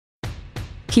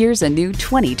Here's a new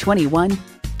 2021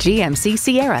 GMC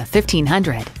Sierra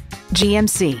 1500.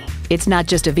 GMC, it's not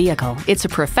just a vehicle, it's a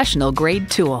professional-grade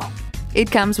tool.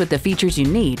 It comes with the features you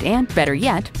need and, better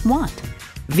yet, want.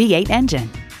 V8 engine,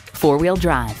 four-wheel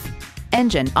drive,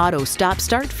 engine auto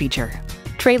stop-start feature,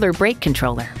 trailer brake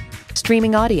controller,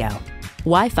 streaming audio,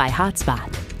 Wi-Fi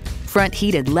hotspot, front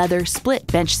heated leather split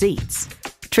bench seats,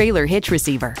 trailer hitch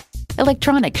receiver,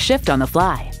 electronic shift on the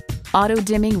fly,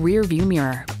 auto-dimming rear view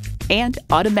mirror, and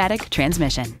automatic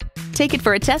transmission. Take it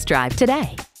for a test drive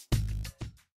today.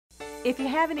 If you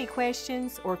have any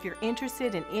questions or if you're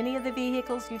interested in any of the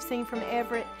vehicles you've seen from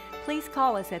Everett, please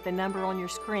call us at the number on your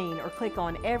screen or click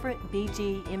on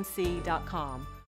everettbgmc.com.